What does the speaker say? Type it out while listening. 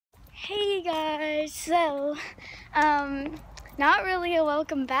Hey guys, so not really a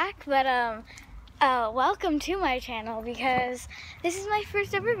welcome back, but welcome to my channel because this is my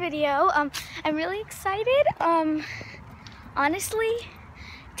first ever video. I'm really excited. Honestly,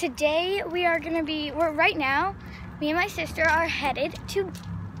 today right now, me and my sister are headed to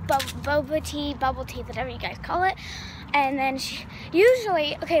bubble tea, whatever you guys call it. And then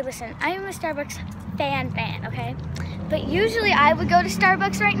okay, listen, I am a Starbucks fan, okay? But usually I would go to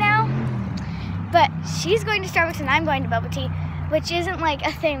Starbucks right now, but she's going to Starbucks and I'm going to bubble tea, which isn't like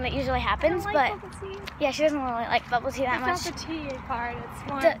a thing that usually happens, I don't but like bubble tea. Yeah, she doesn't really like bubble tea that much. It's not the tea part, it's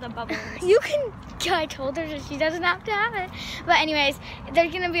more of the bubbles. I told her that she doesn't have to have it. But anyways,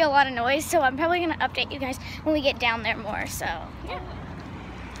 there's gonna be a lot of noise, so I'm probably gonna update you guys when we get down there more, so yeah.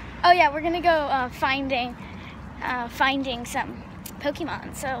 Oh yeah, we're gonna go finding some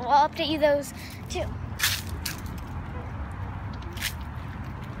Pokemon, so I'll update you those too.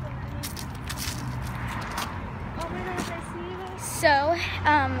 So,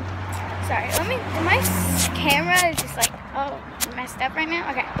 sorry, my camera is just like, messed up right now.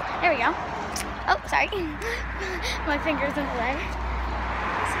 Okay, there we go. Oh, sorry. My finger's in the way.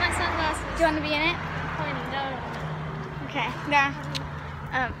 It's my sunglasses. Do you want to be in it? Pointy, no. Okay, nah.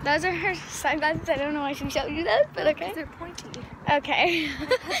 Those are her sunglasses. I don't know why she showed you those, but okay. Because they're pointy. Okay. I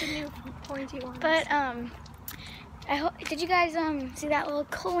have the new pointy ones. But, did you guys, see that little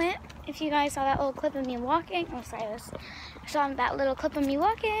clip? If you guys saw that little clip of me walking, I saw that little clip of me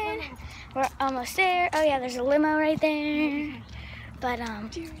walking. We're almost there. Oh yeah, there's a limo right there. But,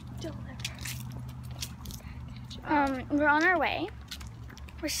 we're on our way.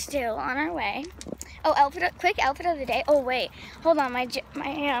 We're still on our way. Oh, quick outfit of the day. Oh wait, hold on, my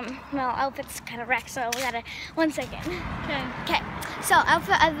outfit's kind of wrecked, so we gotta, 1 second. Okay, so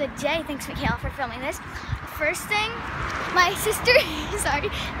outfit of the day, thanks Mikhail for filming this. First thing, my sister, sorry,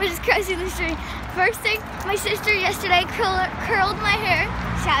 we're just crossing the street. First thing, my sister yesterday curled my hair,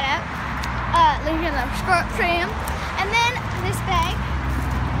 shout out, link in the stream. And then this bag,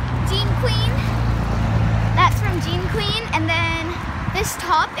 Jean Queen, that's from Jean Queen. And then this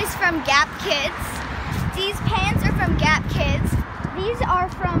top is from Gap Kids. These pants are from Gap Kids. These are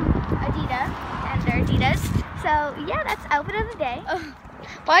from Adidas, and they're Adidas. So yeah, that's outfit of the day.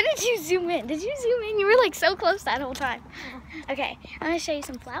 Why did you zoom in? Did you zoom in? You were like so close that whole time. Okay, I'm gonna show you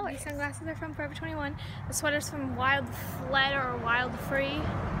some flowers. These sunglasses are from Forever 21. The sweater's from Wild Fled or Wild Free.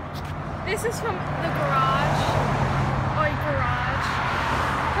 This is from the garage.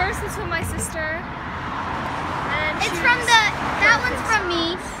 Purse is from my sister. And it's from that one's from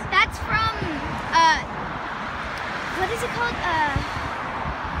me. That's from, what is it called?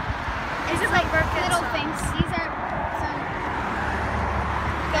 Is it like little things? These are some.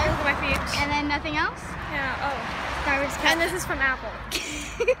 Look at my feet. And then nothing else? Yeah, Starbucks cup. And this is from Apple.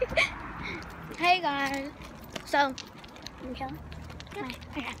 Hey guys. So, okay.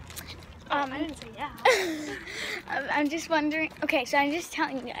 I didn't say yeah. I'm just wondering. Okay, so I'm just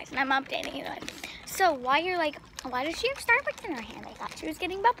telling you guys, and I'm updating you guys. So why does she have Starbucks in her hand? I thought she was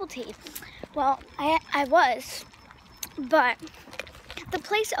getting bubble tea. Well, I was, but the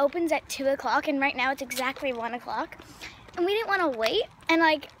place opens at 2 o'clock, and right now it's exactly 1 o'clock. And we didn't want to wait, and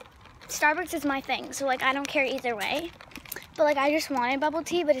like, Starbucks is my thing, so like, I don't care either way. But like, I just wanted bubble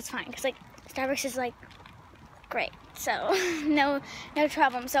tea, but it's fine, because like, Starbucks is like, great. So, no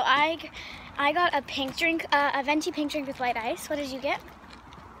problem. So I got a pink drink, a venti pink drink with white ice. What did you get?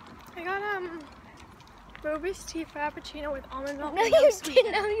 I got, Rubus tea frappuccino with almond milk. No, you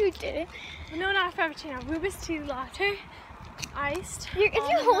didn't. No, you didn't. No, not frappuccino. Rubus tea latte. Iced. If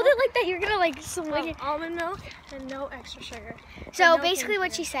you hold it like that, you're gonna like swing it. Almond milk and no extra sugar. So basically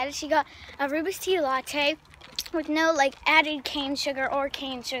what she said is she got a Rubus tea latte with no like added cane sugar or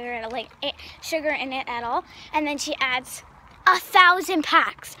sugar in it at all. And then she adds 1,000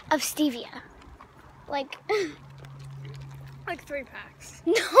 packs of stevia. Like 3 packs.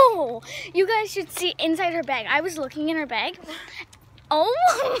 No, you guys should see inside her bag. I was looking in her bag. Oh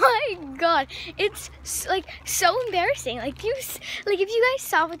my god, it's like so embarrassing. Like if you guys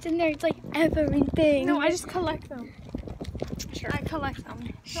saw what's in there, it's like everything. No, I just collect them. Sure. I collect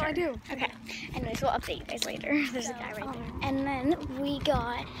them. Sure. No, I do. Okay. Anyways, we'll update you guys later. There's a guy right there. And then we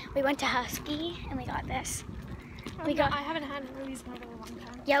went to Husky and we got this. I haven't had one of these in a really long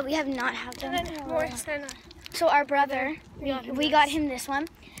time. Yeah, we have not had them. And then so our brother, we got him this one,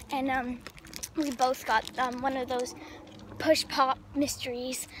 and we both got one of those push pop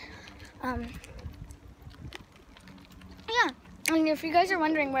mysteries. Yeah, I mean, if you guys are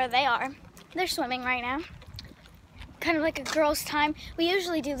wondering where they are, they're swimming right now. Kind of like a girls' time. We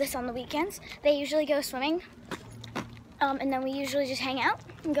usually do this on the weekends. They usually go swimming. And then we usually just hang out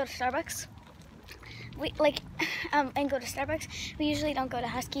and go to Starbucks. And go to Starbucks. We usually don't go to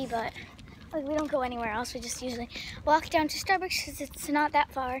Husky, but like we don't go anywhere else. We just usually walk down to Starbucks because it's not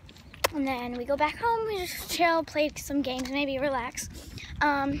that far. And then we go back home. We just chill, play some games, maybe relax.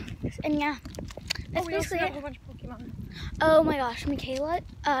 And yeah, that's we also basically have it. a whole bunch of Pokemon. Oh my gosh, Michaela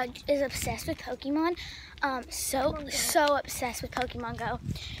is obsessed with Pokemon. So obsessed with Pokemon Go.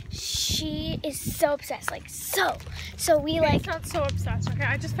 She is so obsessed, like so. So we Okay, like, it's not so obsessed, okay?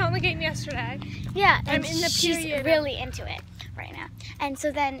 I just found the game yesterday. yeah, I'm and in the she's period. really into it right now. And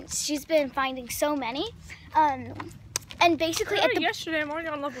so then she's been finding so many. And basically at the Yesterday, I'm already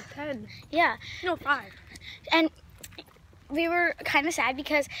on level 10. yeah, No, 5. and we were kind of sad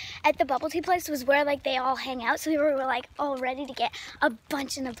because at the bubble tea place was where like they all hang out, so we were like all ready to get a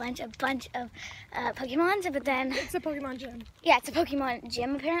bunch of Pokemons, but then It's a Pokemon gym. yeah, it's a Pokemon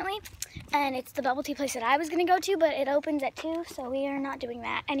gym apparently, and it's the bubble tea place that I was gonna go to, but it opens at 2, so we are not doing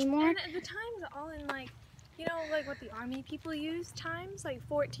that anymore. And the times are all in like, you know, like what the army people use times, like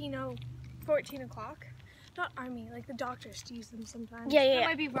 14 o'clock. Not army, like the doctors use them sometimes. Yeah. That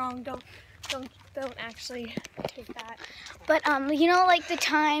might be wrong. Don't actually take that. But you know, like the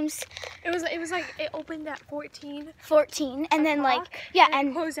times It was like it opened at 14. 14, and then like o'clock, yeah, and and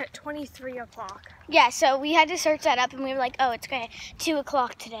it closed at 23 o'clock. yeah, so we had to search that up, and we were like, oh, it's okay, 2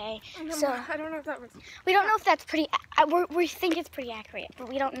 o'clock today. So I don't know if that was. we don't know if that's pretty. We think it's pretty accurate, but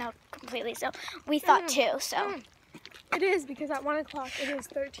we don't know completely. So we thought 2. So It is because at 1 o'clock it is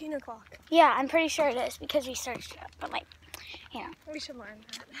 13 o'clock. yeah, I'm pretty sure it is because we searched it up. But like, We should learn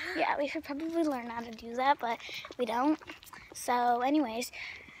that. yeah, we should probably learn how to do that, but we don't. So anyways,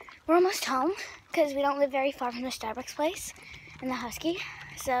 we're almost home because we don't live very far from the Starbucks place and the Husky.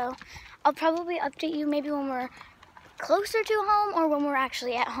 So I'll probably update you maybe when we're closer to home or when we're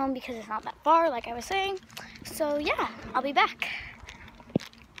actually at home because it's not that far, like I was saying. So yeah, I'll be back.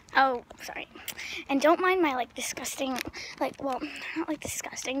 Oh, sorry. And don't mind my like disgusting, like, well, not like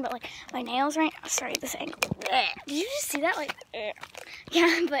disgusting, but like my nails right now. Sorry, this angle. Did you just see that? Like,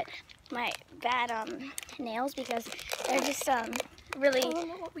 yeah, but my bad nails because they're just really, I don't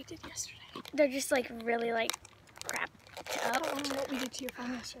know what we did yesterday. they're just like really like crap I up. don't know what we did to your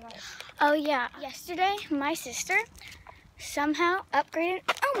phone yesterday. Oh yeah, yesterday my sister somehow upgraded.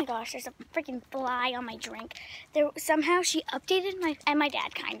 Oh my gosh, there's a freaking fly on my drink. Somehow she updated my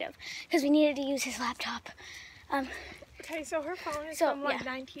dad kind of because we needed to use his laptop. Okay, so her phone is So, from like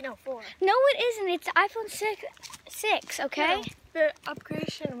yeah. 1904. No, it isn't. It's the iPhone 6. Okay. No, the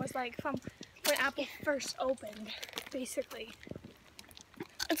upgradation was like from when Apple first opened, basically.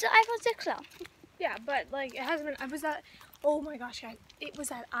 It's the iPhone 6 though. Yeah, but like it hasn't been. I was at. Oh my gosh, guys! It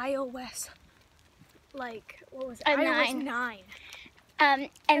was at iOS. Like what was it? A iOS 9. 9. And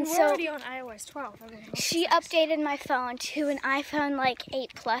And we're so already on iOS 12. I mean, she updated my phone to an iPhone like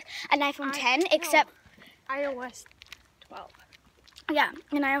 8 Plus, an iPhone 10, except iOS 12. yeah,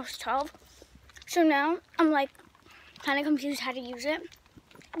 an iOS 12. So now I'm like kind of confused how to use it,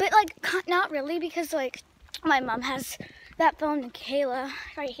 but like not really because like my mom has that phone, and Kayla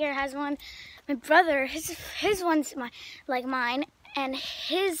right here has one. My brother, his one's like mine, and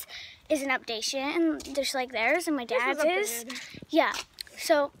his is an updation, and there's like theirs, and my dad's is. Yeah.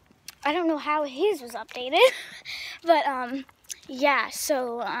 So I don't know how his was updated, but yeah.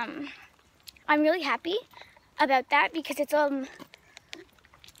 So I'm really happy about that because it's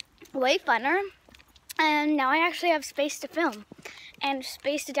way funner, and now I actually have space to film and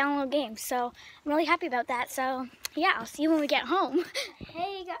space to download games. So I'm really happy about that. So yeah, I'll see you when we get home.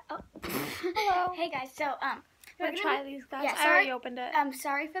 Hey guys. Oh. Hello. Hey guys. So I'm gonna try these guys. Yeah, I already opened it.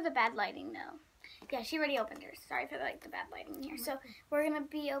 sorry for the bad lighting though. Yeah, she already opened hers. Sorry for like the bad lighting here. So we're gonna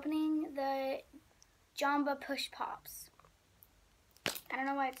be opening the Jamba Push Pops. I don't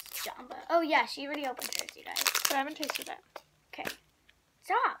know why it's Jamba. Oh yeah, she already opened hers, you guys. But I haven't tasted it. Okay.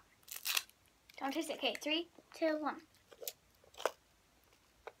 Stop. Don't taste it. Okay, 3, 2, 1.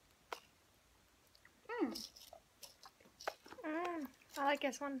 I like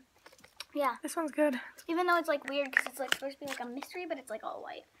this one. Yeah. This one's good. Even though it's like weird because it's like supposed to be like a mystery, but it's like all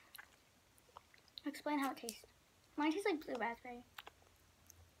white. Explain how it tastes. Mine tastes like blue raspberry.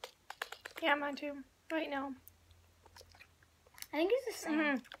 Yeah, mine too. Right now. I think it's the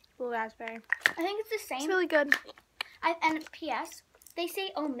same. Blue raspberry. I think it's the same. It's really good. And P.S. They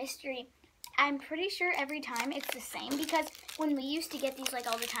say, oh, mystery. I'm pretty sure every time it's the same because when we used to get these like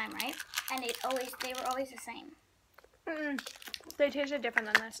all the time, right? And they were always the same. They tasted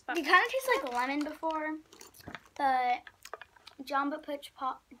different than this, but They kind of taste like lemon before. The Jamba Push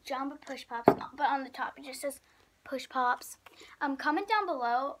Pops, but on the top it just says Push Pops. Comment down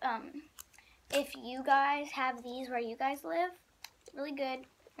below if you guys have these where you guys live. Really good,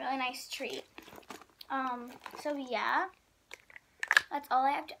 really nice treat. So yeah, that's all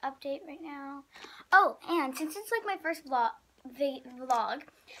I have to update right now. Oh, and since it's like my first vlog,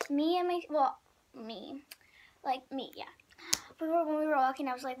 when we were walking,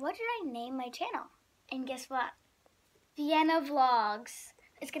 I was like, what did I name my channel? And guess what? Vienna Vlogs.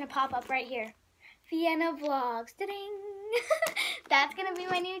 It's gonna pop up right here. Vienna Vlogs. Da-ding! That's gonna be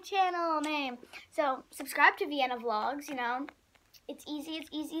my new channel name. So subscribe to Vienna Vlogs. You know, it's easy. It's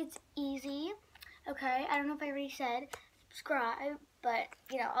easy. It's easy. Okay. I don't know if I already said subscribe, but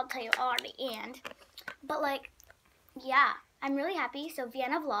you know, I'll tell you all at the end. But like, yeah, I'm really happy. So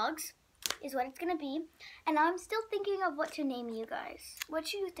Vienna Vlogs is what it's gonna be, and I'm still thinking of what to name you guys. What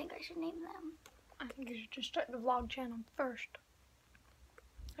do you think I should name them? I think you should just start the vlog channel first.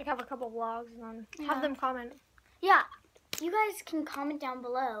 Like have a couple vlogs and then have them comment. Yeah, you guys can comment down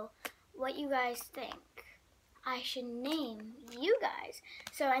below what you guys think I should name you guys.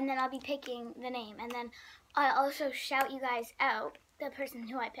 So, and then I'll be picking the name, and then I'll also shout you guys out, the person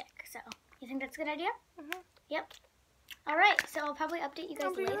who I pick. So, you think that's a good idea? Yep. All right, so I'll probably update you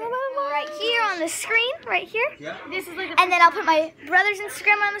guys later. Right here on the screen, right here. Yeah. This is like and then I'll put my brother's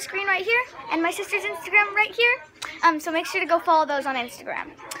Instagram on the screen right here, and my sister's Instagram right here. So make sure to go follow those on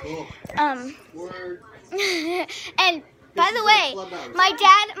Instagram. Cool. And by the way,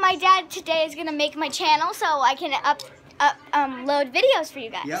 my dad today is gonna make my channel so I can upload videos for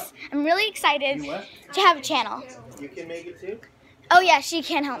you guys. Yep. I'm really excited to have a channel. You can make it too? Oh yeah, she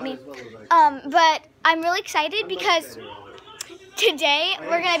can help me. But I'm really excited because today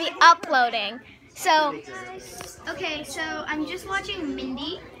we're gonna be uploading. So, okay, so I'm just watching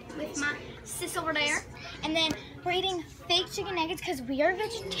Mindy with my sis over there, and then we're eating fake chicken nuggets because we are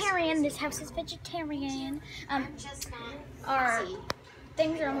vegetarian. This house is vegetarian. Our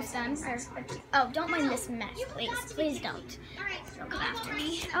things are almost done. Oh, don't mind this mess, please. Please don't. Don't come after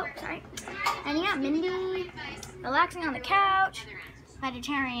me. Oh, sorry. And yeah, Mindy relaxing on the couch.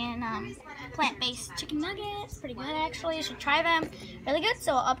 Vegetarian, plant-based chicken nuggets. Pretty good, actually. You should try them. Really good,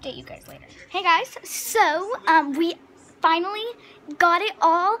 so I'll update you guys later. Hey, guys. So, we finally got it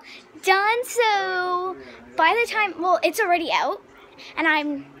all done. So, by the time, well, it's already out.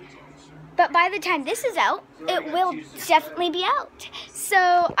 But by the time this is out, it will definitely be out. So,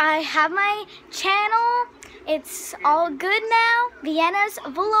 I have my channel. It's all good now. Vienna's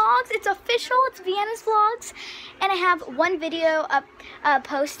Vlogs. It's official. It's Vienna's Vlogs. And I have one video up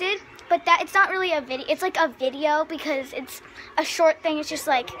posted, but it's not really a video. It's like a video because it's a short thing. It's just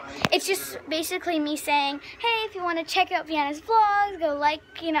basically me saying, hey, if you want to check out Vienna's Vlogs, go like,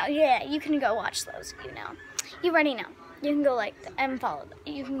 yeah, you can go watch those, You already know. You can go like and follow them.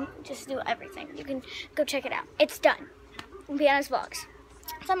 You can just do everything. You can go check it out. It's done. Vienna's Vlogs.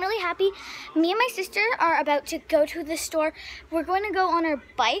 So I'm really happy. Me and my sister are about to go to the store. We're going to go on our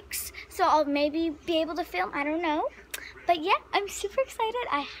bikes, so I'll maybe be able to film. I don't know. But yeah, I'm super excited.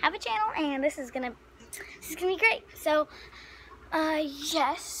 I have a channel, and this is gonna be great. So,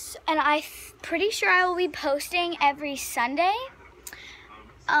 yes, and I'm pretty sure I will be posting every Sunday.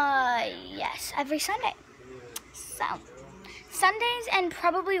 Yes, every Sunday. So, Sundays and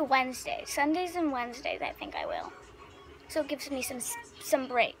probably Wednesdays. Sundays and Wednesdays, I think I will. So it gives me some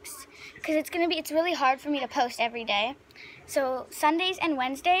breaks, because it's really hard for me to post every day. So Sundays and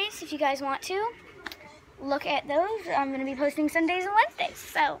Wednesdays, if you guys want to look at those, I'm going to be posting Sundays and Wednesdays.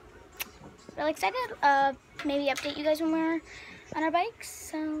 So really excited. Maybe update you guys when we're on our bikes.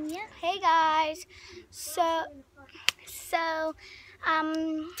 So yeah. Hey guys. So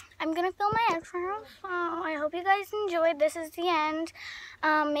I'm gonna film my outro. I hope you guys enjoyed. This is the end.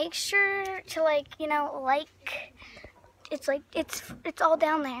 Make sure to like. It's all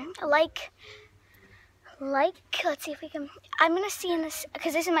down there. Like, let's see if we can, I'm gonna see in this,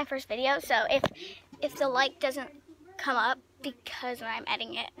 because this is my first video, so if the like doesn't come up, because when I'm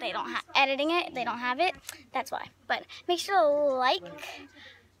editing it, they don't have it, that's why. But make sure to like,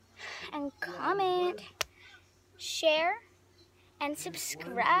 and comment, share, and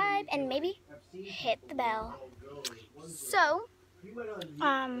subscribe, and maybe hit the bell. So,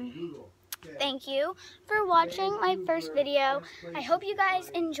 thank you for watching my first video. I hope you guys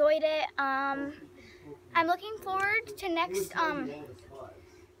enjoyed it. I'm looking forward to next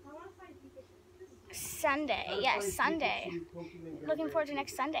Sunday. Yes, Sunday. Looking forward to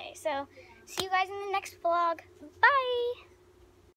next Sunday. So, see you guys in the next vlog. Bye!